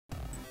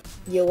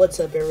Yo, what's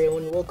up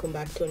everyone? Welcome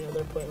back to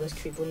another Pointless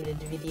Creep Limited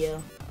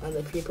video on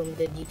the Creep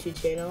Limited YouTube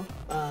channel.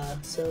 I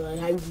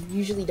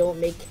usually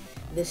don't make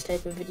this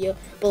type of video,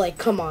 but like,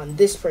 come on,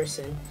 this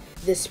person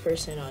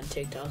on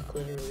TikTok,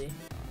 literally.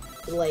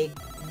 Like,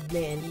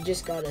 man, you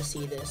just gotta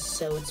see this.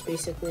 So it's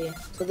basically,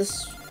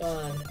 this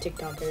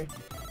TikToker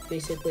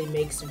basically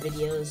makes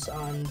videos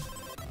on,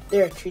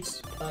 they're a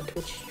Twitch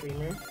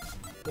streamer,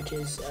 which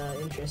is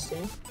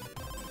interesting.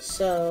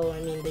 So,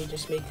 I mean, they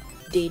just make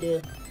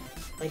data,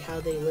 like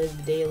how they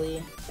live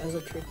daily as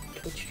a Twitch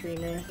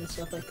streamer and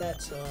stuff like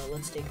that. So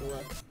let's take a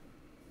look.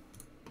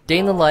 Day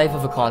in the life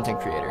of a content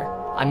creator.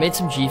 I made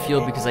some G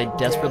Fuel because I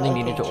desperately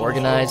needed to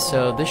organize,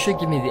 so this should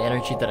give me the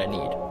energy that I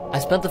need. I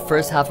spent the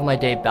first half of my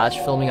day batch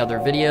filming other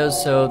videos,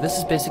 so this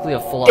is basically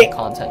a full-on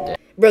content day.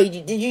 Bro,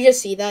 did you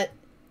just see that?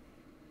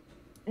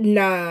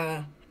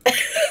 Nah.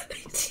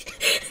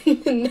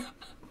 Nah.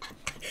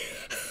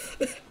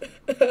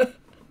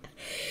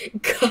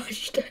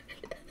 Gosh,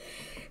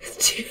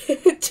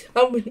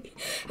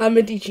 how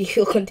many G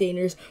Fuel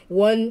containers?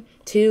 1,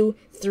 2,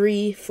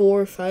 3,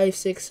 4, 5,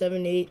 6,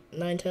 7, 8,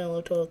 9, 10,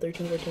 11, 12,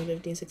 13, 14,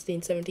 15,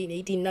 16, 17,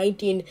 18,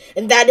 19,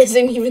 and that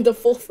isn't even the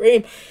full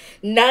frame.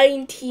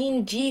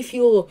 19 G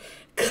Fuel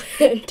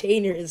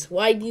containers.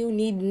 Why do you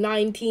need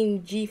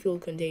 19 G Fuel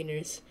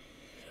containers?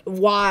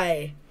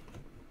 Why?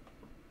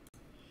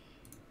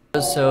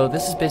 So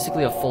this is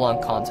basically a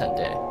full-on content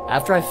day.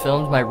 After I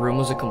filmed, my room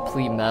was a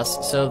complete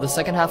mess, so the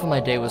second half of my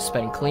day was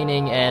spent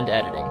cleaning and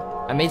editing.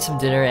 I made some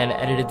dinner and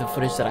edited the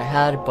footage that I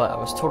had, but I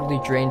was totally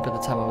drained by the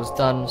time I was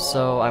done,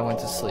 so I went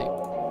to sleep.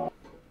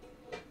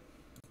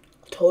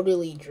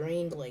 Totally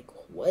drained? Like,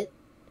 what?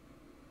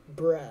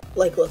 Bruh.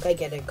 Like, look, I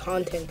get it.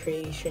 Content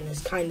creation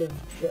is kind of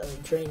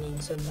draining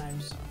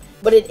sometimes.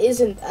 But it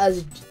isn't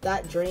as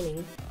that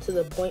draining to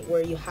the point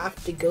where you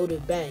have to go to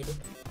bed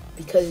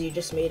because you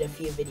just made a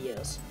few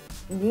videos.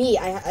 Me,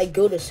 I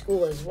go to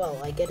school as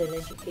well. I get an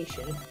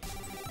education.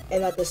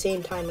 And at the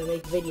same time, I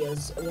make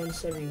videos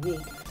once every week.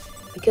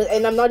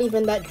 And I'm not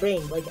even that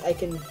drained. Like, I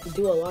can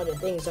do a lot of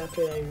things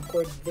after I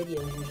record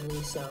videos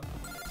usually, so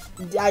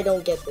I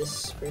don't get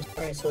this person.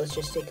 Alright, so let's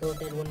just take a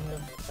look at one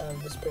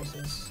of this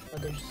person's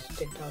other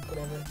TikTok,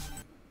 whatever.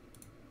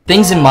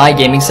 Things in my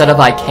gaming setup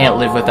I can't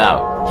live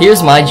without.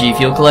 Here's my G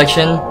Fuel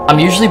collection. I'm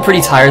usually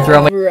pretty tired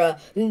throughout my— Bruh,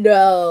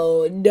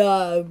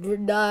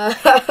 nah.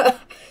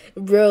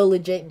 Bro,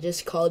 legit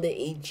just called it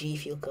a G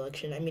Fuel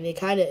collection. I mean, it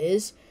kind of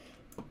is.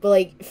 But,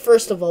 like,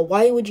 first of all,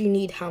 why would you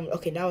need how many?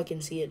 Okay, now I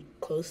can see it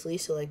closely.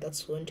 So, like,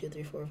 that's 1, 2,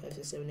 3, 4, 5,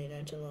 6, 7, 8,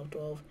 9, 10, 11,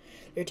 12,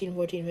 13,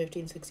 14,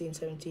 15, 16,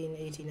 17,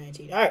 18,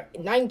 19. Alright,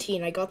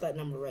 19. I got that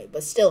number right.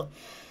 But still,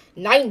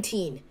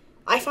 19.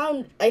 I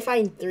find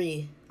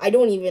 3.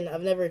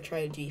 I've never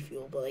tried G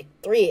Fuel, but, like,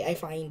 3 I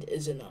find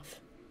is enough.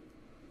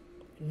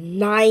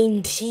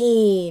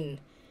 19.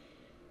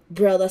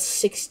 Bro, that's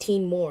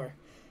 16 more.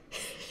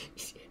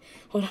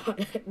 Hold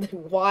on.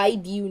 Why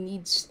do you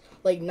need,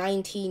 like,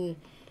 19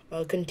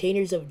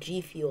 containers of G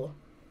Fuel?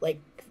 Like,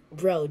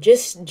 bro,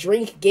 just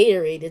drink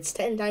Gatorade. It's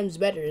 10 times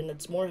better and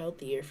it's more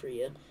healthier for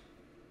you.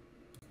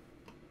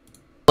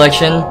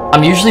 Collection.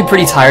 I'm usually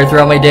pretty tired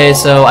throughout my day,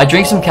 so I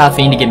drink some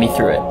caffeine to get me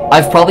through it.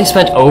 I've probably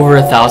spent over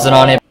 1,000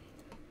 on it.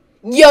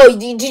 Yo,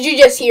 did you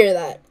just hear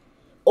that?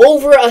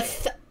 Over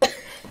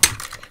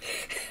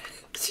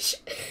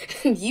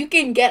You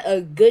can get a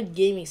good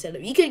gaming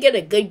setup. You could get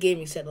a good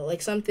gaming setup,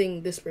 like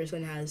something this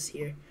person has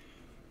here,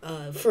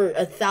 for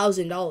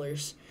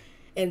 $1,000,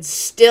 and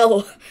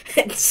still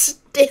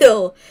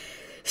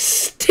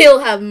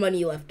have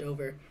money left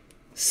over.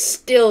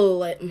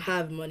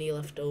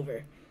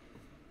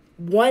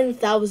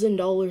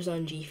 $1,000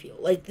 on G Fuel.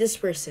 Like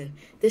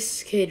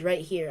this kid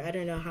right here. I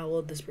don't know how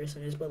old this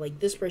person is, but like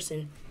this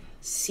person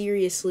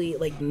seriously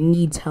like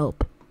needs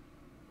help.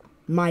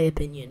 My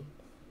opinion.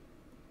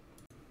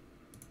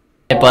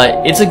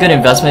 But it's a good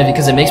investment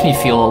because it makes me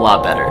feel a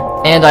lot better.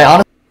 And I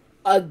honestly—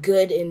 a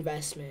good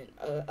investment.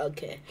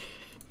 Okay.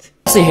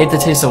 I hate the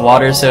taste of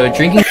water, so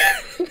drinking—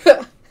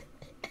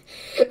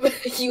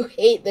 You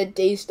hate the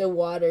taste of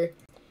water.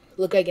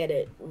 Look, I get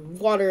it.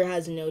 Water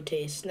has no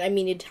taste. I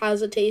mean, it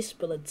has a taste,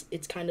 but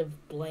it's kind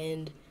of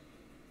bland.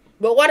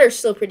 But water's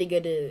still pretty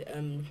good to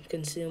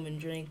consume and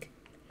drink.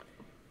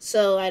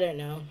 So, I don't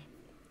know.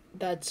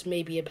 That's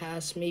maybe a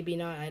pass, maybe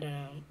not, I don't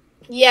know.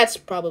 Yeah, it's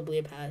probably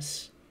a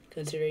pass,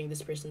 considering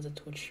this person's a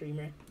Twitch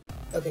streamer.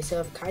 Okay, so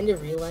I've kind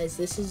of realized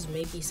this is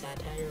maybe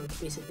satire, which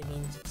basically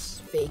means it's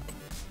fake.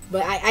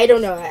 But I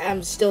don't know,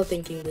 I'm still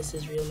thinking this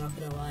is real, not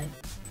gonna lie.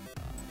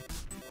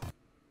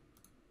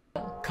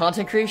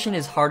 content creation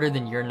is harder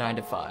than your 9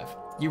 to 5.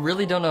 You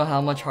really don't know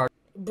how much harder—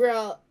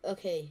 Bro,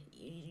 okay,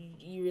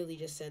 you really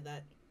just said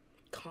that.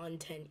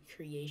 Content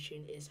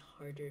creation is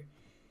harder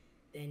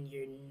than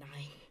your 9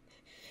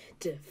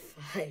 to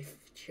 5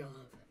 job.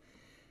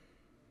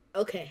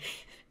 Okay.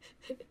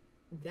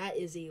 That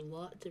is a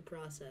lot to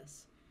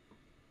process.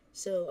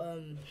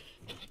 So,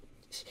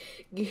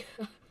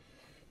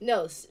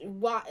 no,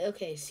 why?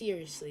 Okay,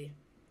 seriously.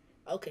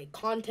 Okay,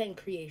 content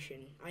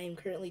creation. I am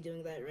currently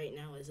doing that right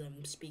now as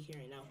I'm speaking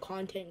right now.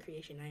 Content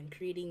creation. I am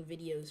creating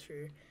videos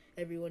for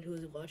everyone who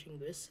is watching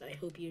this. I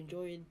hope you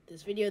enjoyed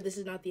this video. This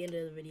is not the end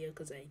of the video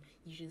because I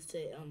usually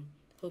say,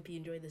 hope you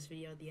enjoyed this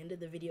video at the end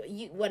of the video.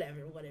 Whatever,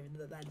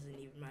 that doesn't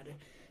even matter.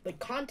 But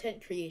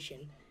content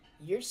creation,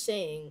 you're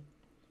saying,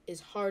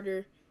 is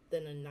harder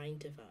than a 9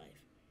 to 5.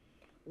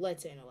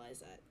 Let's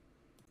analyze that.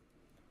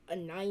 A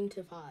 9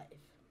 to 5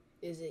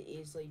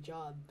 is like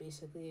job,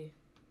 basically,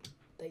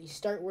 that you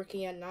start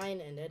working at 9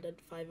 and end at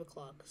 5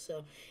 o'clock.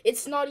 So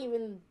it's not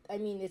even, I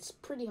mean, it's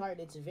pretty hard.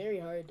 It's very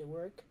hard to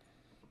work,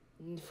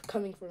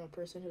 coming from a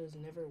person who has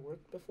never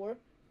worked before.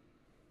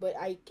 But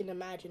I can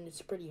imagine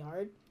it's pretty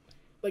hard.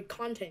 But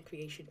content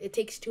creation, it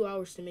takes 2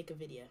 hours to make a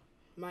video.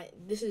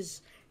 This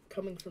is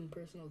coming from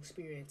personal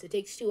experience. It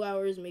takes 2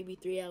 hours, maybe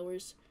 3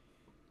 hours.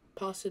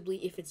 Possibly,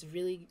 if it's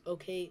really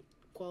okay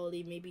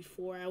quality, maybe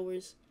 4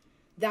 hours.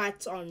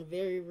 That's on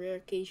very rare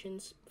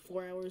occasions,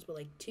 4 hours, but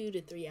like 2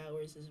 to 3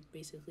 hours is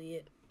basically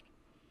it.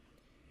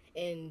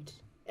 And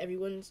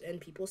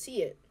people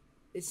see it.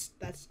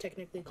 That's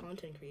technically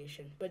content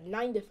creation. But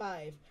 9 to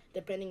 5,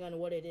 depending on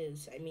what it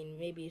is. I mean,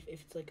 maybe if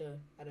it's like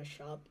at a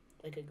shop,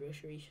 like a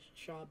grocery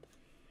shop,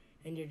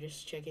 and you're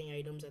just checking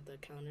items at the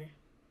counter,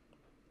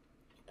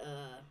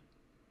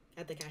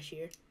 at the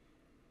cashier.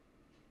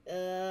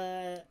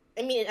 I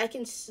mean, I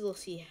can still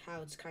see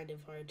how it's kind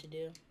of hard to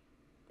do.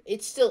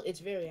 It's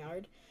very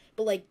hard.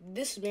 But like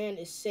this man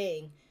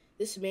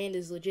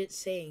is legit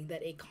saying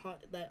that a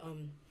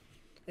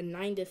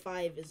 9 to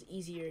 5 is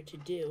easier to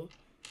do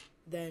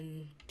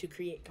than to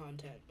create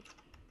content.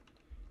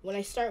 When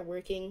I start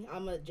working,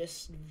 I'ma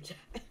just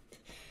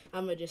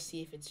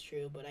see if it's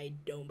true, but I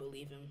don't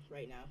believe him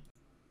right now.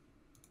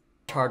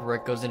 Hard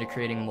work goes into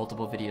creating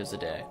multiple videos a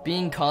day.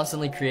 Being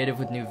constantly creative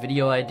with new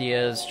video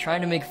ideas, trying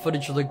to make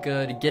footage look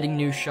good, getting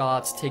new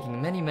shots, taking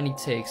many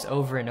takes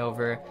over and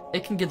over,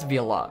 it can get to be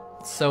a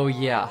lot. So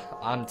yeah,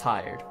 I'm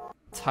tired.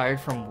 Tired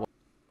from what?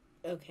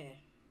 Okay.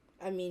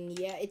 I mean,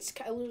 yeah, it's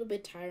a little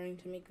bit tiring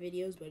to make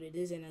videos, but it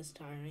isn't as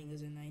tiring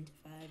as a 9 to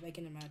 5. I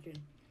can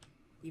imagine.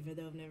 Even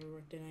though I've never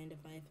worked a 9 to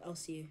 5. I'll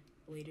see you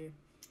later.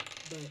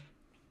 But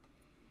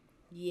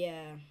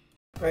yeah.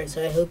 Alright,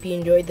 so I hope you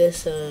enjoyed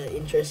this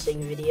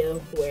interesting video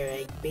where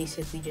I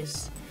basically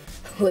just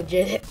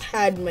legit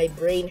had my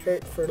brain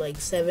hurt for like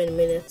 7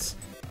 minutes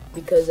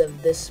because of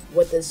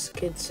what this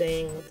kid's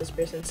saying, what this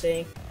person's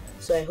saying.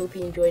 So I hope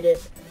you enjoyed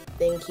it.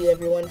 Thank you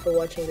everyone for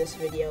watching this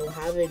video.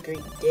 Have a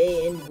great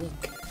day and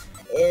week.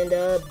 And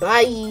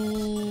bye!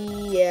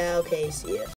 Yeah, okay, see ya.